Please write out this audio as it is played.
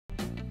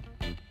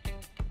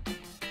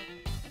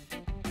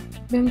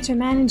BIM Tree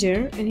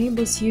Manager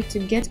enables you to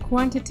get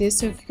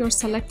quantities of your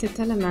selected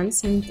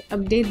elements and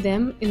update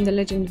them in the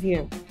legend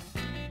view.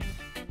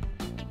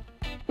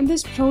 In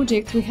this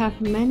project we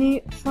have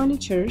many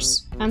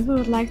furnitures and we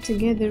would like to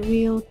get the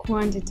real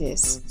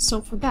quantities.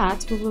 So for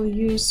that we will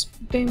use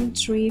BIM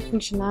Tree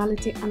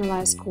functionality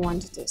Analyze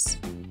Quantities.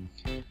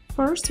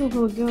 First we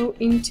will go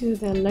into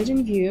the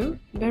legend view,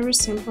 very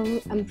simple,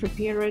 and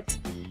prepare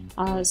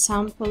a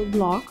sample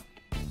block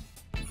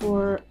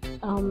for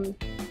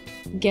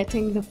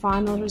getting the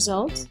final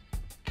result.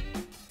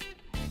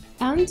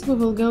 And we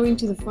will go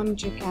into the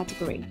furniture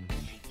category.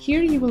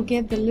 Here you will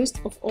get the list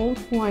of all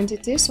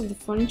quantities of the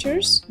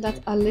furnitures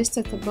that are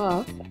listed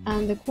above,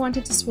 and the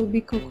quantities will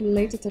be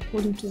calculated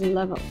according to the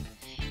level.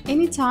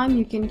 Anytime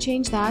you can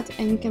change that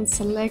and you can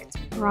select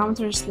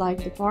parameters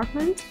like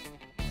department.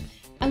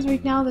 And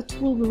right now the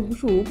tool will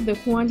group the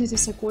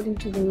quantities according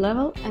to the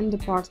level and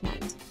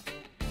department.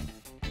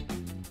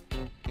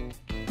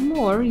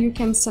 More, you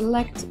can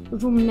select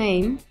room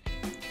name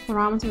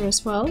parameter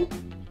as well.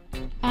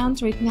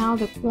 And right now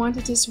the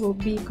quantities will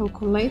be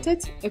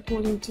calculated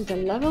according to the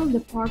level,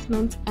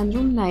 department and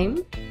room name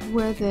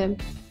where the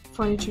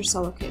furniture is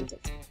allocated.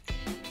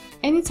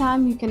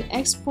 Anytime you can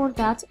export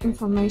that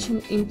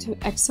information into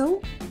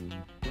Excel,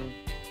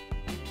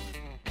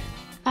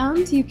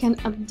 and you can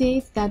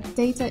update that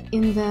data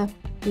in the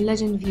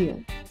legend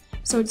view.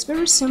 So it's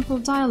very simple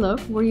dialog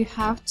where you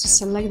have to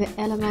select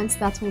the elements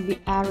that will be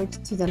arrayed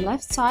to the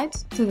left side,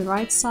 to the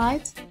right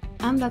side,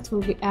 and that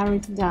will be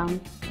arrayed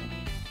down.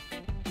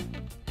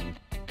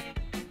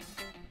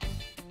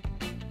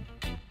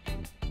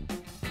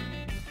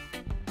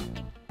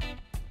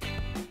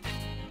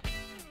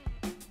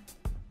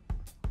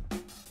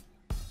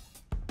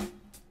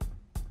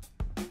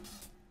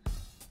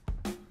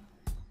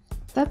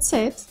 That's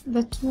it,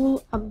 the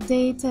tool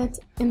updated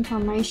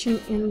information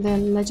in the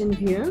legend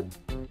view.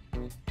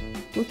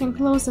 We can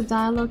close the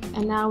dialog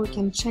and now we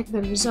can check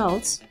the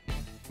results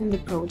in the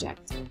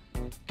project.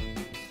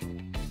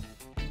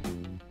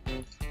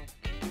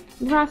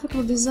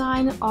 Graphical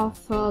design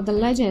of the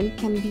legend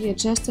can be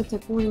adjusted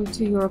according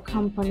to your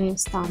company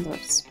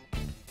standards.